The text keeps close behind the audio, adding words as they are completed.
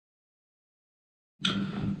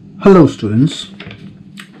Hello students,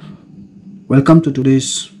 welcome to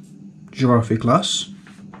today's geography class.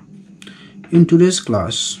 In today's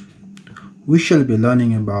class, we shall be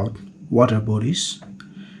learning about water bodies,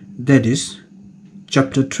 that is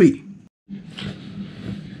chapter 3.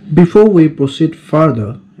 Before we proceed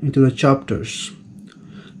further into the chapters,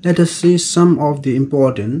 let us see some of the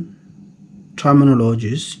important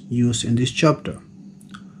terminologies used in this chapter.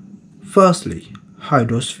 Firstly,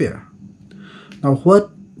 hydrosphere. Now, what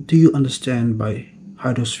do you understand by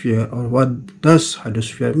hydrosphere, or what does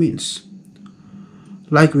hydrosphere means?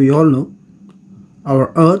 Like we all know,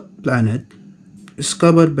 our Earth planet is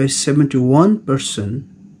covered by 71%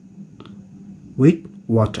 with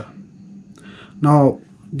water. Now,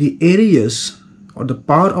 the areas or the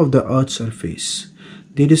part of the Earth's surface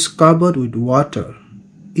that is covered with water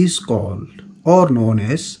is called or known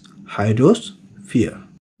as hydrosphere.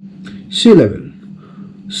 Sea level.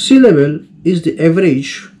 Sea level is the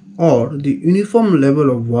average or the uniform level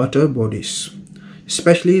of water bodies,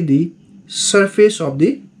 especially the surface of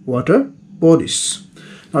the water bodies.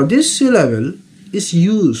 Now, this sea level is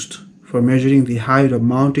used for measuring the height of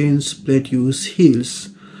mountains, plateaus, hills,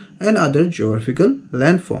 and other geographical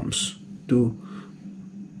landforms to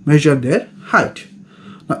measure their height.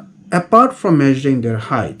 Now, apart from measuring their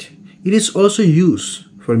height, it is also used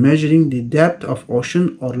for measuring the depth of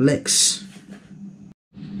ocean or lakes.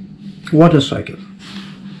 Water cycle.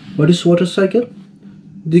 What is water cycle?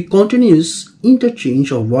 The continuous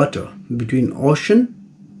interchange of water between ocean,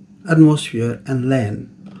 atmosphere and land,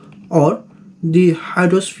 or the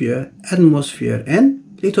hydrosphere, atmosphere and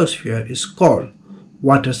lithosphere is called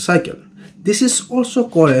water cycle. This is also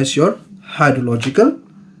called as your hydrological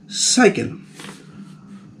cycle,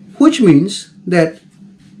 which means that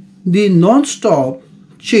the non-stop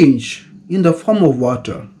change in the form of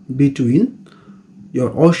water between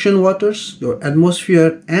your ocean waters, your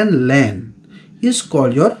atmosphere and land is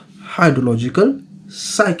called your hydrological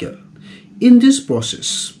cycle. In this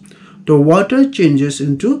process, the water changes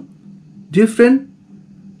into different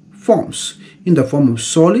forms, in the form of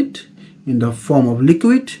solid, in the form of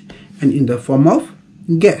liquid, and in the form of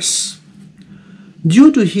gas. Due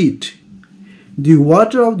to heat, the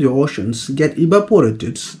water of the oceans get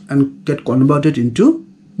evaporated and get converted into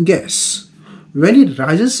gas. When it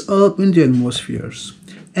rises up in the atmospheres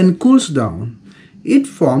and cools down, it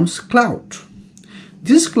forms cloud.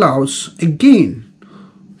 These clouds again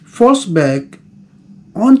falls back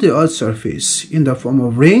on the Earth's surface in the form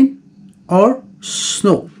of rain or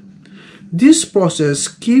snow. This process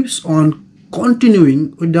keeps on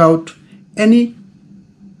continuing without any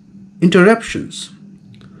interruptions,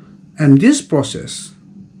 and this process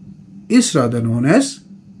is rather known as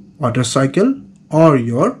water cycle or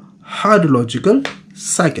your hydrological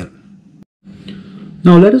cycle.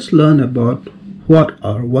 Now let us learn about what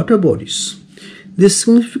are water bodies. The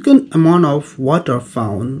significant amount of water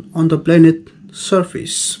found on the planet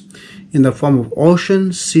surface in the form of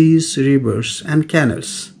oceans, seas, rivers and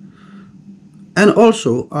canals, and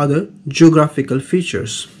also other geographical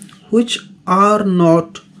features which are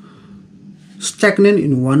not stagnant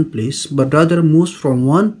in one place but rather moves from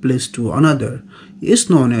one place to another is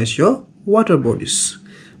known as your water bodies.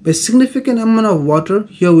 By significant amount of water,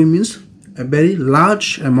 here we means a very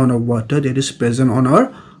large amount of water that is present on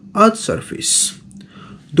our Earth's surface.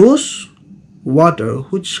 Those water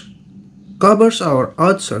which covers our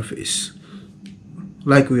Earth's surface,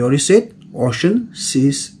 like we already said, ocean,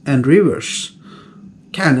 seas and rivers,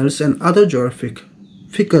 canals and other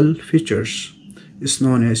geographical features is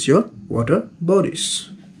known as your water bodies.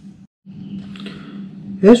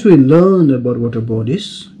 As we learned about water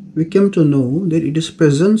bodies, we came to know that it is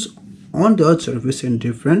present on the Earth's surface in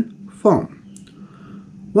different form.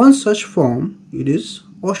 One such form it is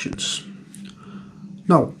oceans.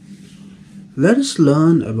 Now, let us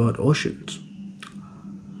learn about oceans.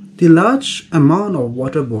 The large amount of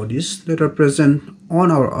water bodies that are present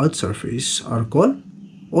on our Earth's surface are called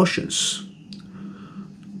oceans.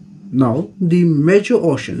 Now, the major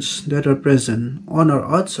oceans that are present on our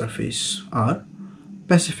Earth's surface are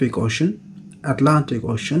Pacific Ocean, Atlantic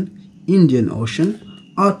Ocean, Indian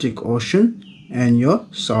Ocean, Arctic Ocean, and your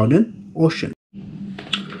Southern Ocean.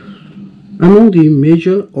 Among the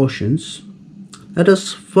major oceans, let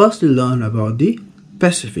us first learn about the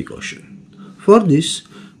Pacific Ocean. For this,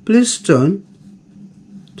 please turn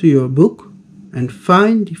to your book and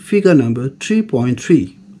find the figure number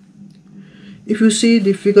 3.3. If you see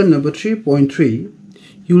the figure number 3.3,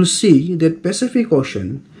 you will see that Pacific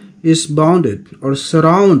Ocean is bounded or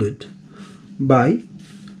surrounded by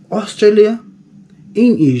Australia,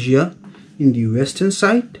 in Asia in the western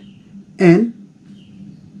side, and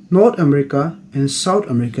North America and South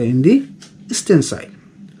America in the eastern side.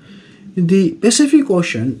 The Pacific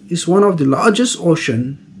Ocean is one of the largest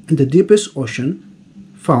ocean and the deepest ocean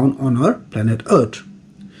found on our planet Earth.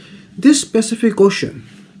 This Pacific Ocean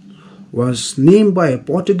was named by a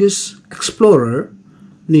Portuguese explorer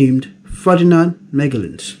named Ferdinand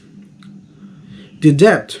Magellan. The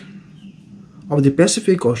depth of the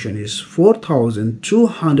Pacific Ocean is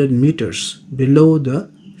 4,200 meters below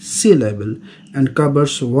the sea level and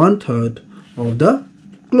covers 1/3 of the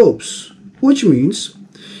globe, which means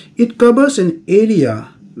it covers an area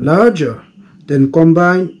larger than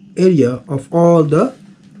combined area of all the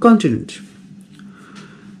continents.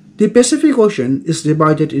 The Pacific Ocean is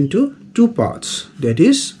divided into two parts, that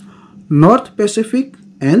is North Pacific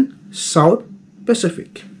and South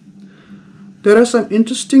Pacific. There are some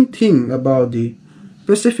interesting things about the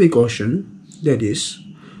Pacific Ocean, that is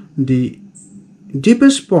the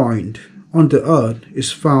deepest point on the earth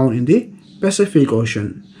is found in the Pacific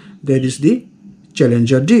Ocean, that is the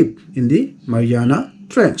Challenger Deep in the Mariana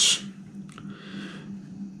Trench.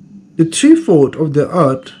 The 3/4 of the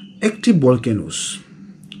earth's active volcanoes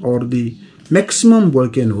or the maximum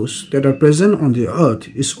volcanoes that are present on the earth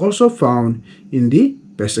is also found in the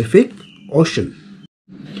Pacific Ocean.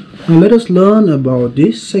 Now let us learn about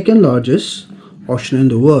the second largest ocean in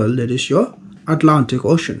the world, that is your Atlantic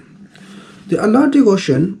Ocean. The Atlantic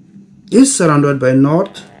Ocean is surrounded by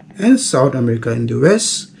North and South America in the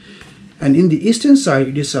west, and in the eastern side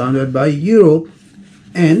it is surrounded by Europe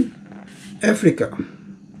and Africa.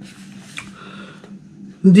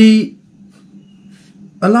 The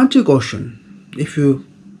Atlantic Ocean, if you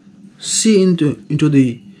see into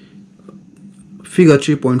the figure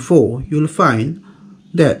 3.4, you will find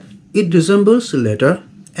that it resembles the letter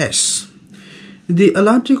S. The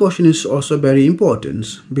Atlantic Ocean is also very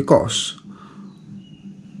important because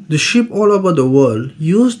the ships all over the world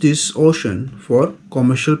use this ocean for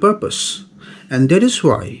commercial purpose, and that is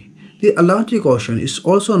why the Atlantic Ocean is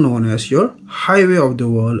also known as your highway of the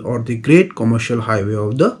world or the great commercial highway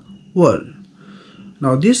of the world.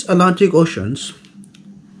 Now these Atlantic Oceans,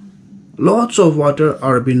 lots of water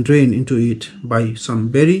are being drained into it by some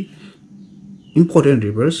very important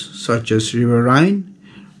rivers such as River Rhine,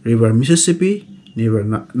 River Mississippi, River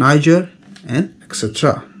Niger, and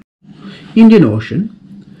etc. Indian Ocean.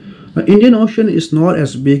 Indian Ocean is not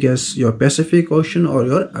as big as your Pacific Ocean or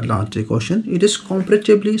your Atlantic Ocean. It is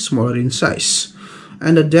comparatively smaller in size,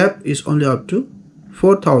 and the depth is only up to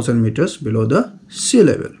 4,000 meters below the sea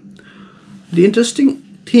level. The interesting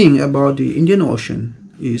thing about the Indian Ocean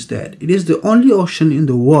is that it is the only ocean in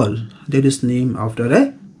the world that is named after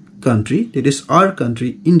a country, that is our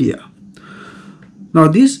country, India. Now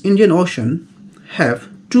this Indian Ocean have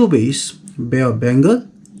two bays, Bay of Bengal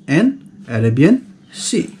and Arabian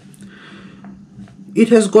Sea. It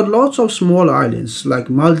has got lots of small islands like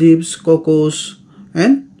Maldives, Cocos,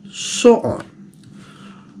 and so on.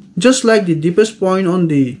 Just like the deepest point on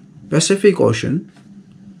the Pacific Ocean,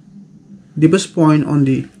 deepest point on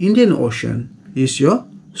the Indian Ocean is your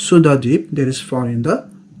Sunda Deep that is found in the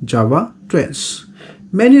Java Trench.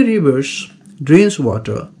 Many rivers drains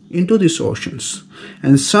water into these oceans,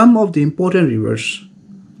 and some of the important rivers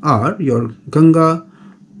are your Ganga,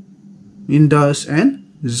 Indus, and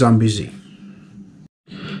Zambezi.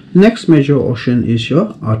 Next major ocean is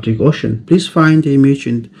your Arctic Ocean. Please find the image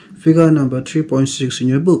in figure number 3.6 in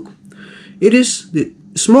your book. It is the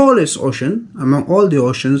smallest ocean among all the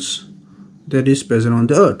oceans that is present on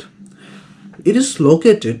the earth. It is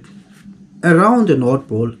located around the North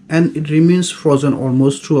Pole and it remains frozen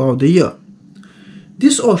almost throughout the year.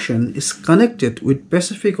 This ocean is connected with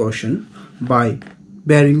Pacific Ocean by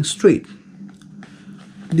Bering Strait.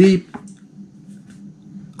 The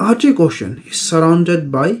Arctic Ocean is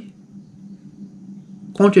surrounded by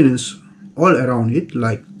continents all around it,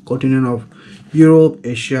 like continent of Europe,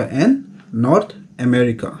 Asia, and North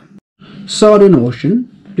America. Southern Ocean.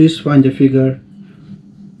 Please find the figure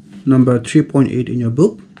number 3.8 in your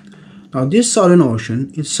book. Now this Southern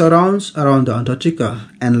Ocean, it surrounds around the Antarctica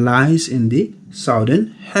and lies in the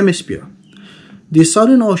Southern Hemisphere. The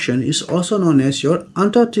Southern Ocean is also known as your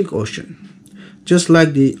Antarctic Ocean. Just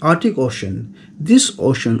like the Arctic Ocean, this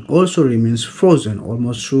ocean also remains frozen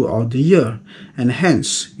almost throughout the year, and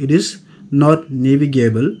hence it is not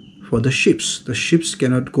navigable for the ships. The ships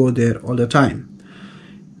cannot go there all the time.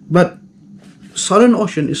 But Southern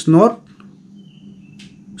Ocean is not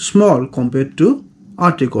small compared to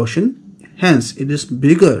Arctic Ocean, hence it is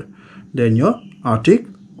bigger than your Arctic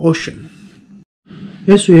Ocean.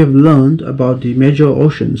 Yes, we have learned about the major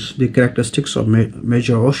oceans, the characteristics of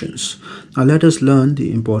major oceans. Now let us learn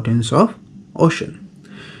the importance of ocean.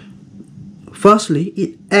 Firstly,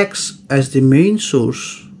 it acts as the main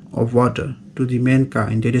source of water to the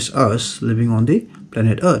mankind, that is us living on the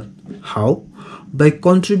planet Earth. How? By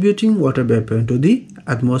contributing water vapor into the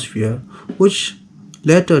atmosphere, which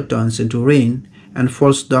later turns into rain and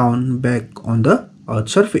falls down back on the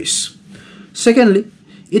Earth's surface. Secondly,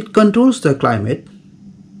 it controls the climate.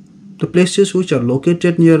 The places which are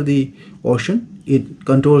located near the ocean, it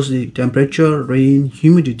controls the temperature, rain,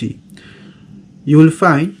 humidity. You will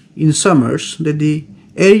find in summers that the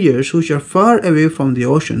areas which are far away from the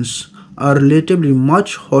oceans are relatively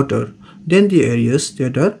much hotter than the areas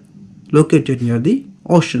that are located near the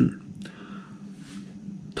ocean.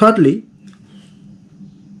 Thirdly,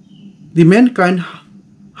 the mankind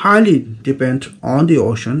highly depend on the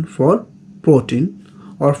ocean for protein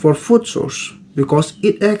or for food source, because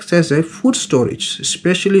it acts as a food storage,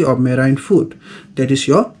 especially of marine food, that is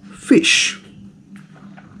your fish.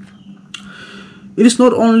 It is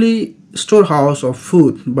not only storehouse of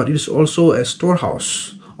food, but it is also a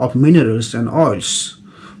storehouse of minerals and oils,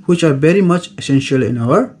 which are very much essential in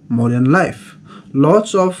our modern life.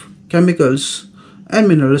 Lots of chemicals and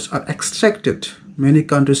minerals are extracted. Many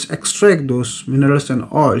countries extract those minerals and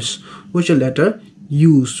oils, which are later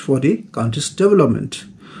used for the country's development.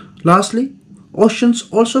 Lastly, oceans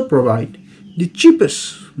also provide the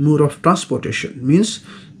cheapest mode of transportation, means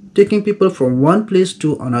taking people from one place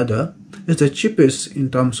to another is the cheapest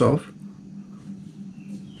in terms of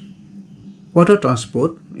water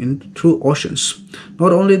transport through oceans.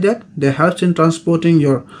 Not only that, they help in transporting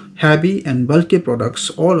your heavy and bulky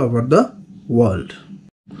products all over the world.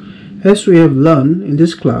 As we have learned in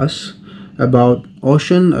this class about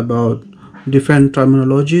ocean, about different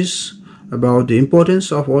terminologies, about the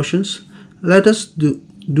importance of oceans, let us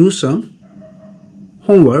do some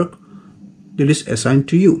homework that is assigned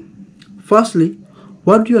to you. Firstly,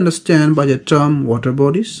 what do you understand by the term water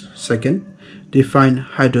bodies? Second, define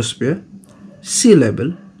hydrosphere, sea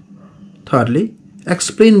level. Thirdly,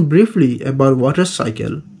 explain briefly about water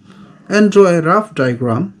cycle and draw a rough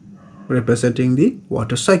diagram representing the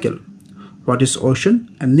water cycle. What is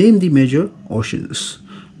ocean? And name the major oceans.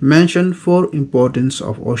 Mention 4 importance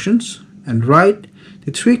of oceans and write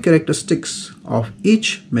the 3 characteristics of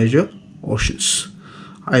each major oceans.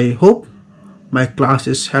 I hope my class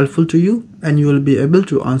is helpful to you and you will be able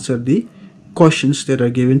to answer the questions that are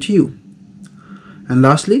given to you. And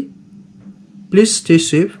lastly, please stay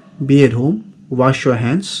safe, be at home, wash your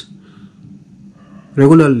hands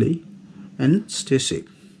regularly and stay safe.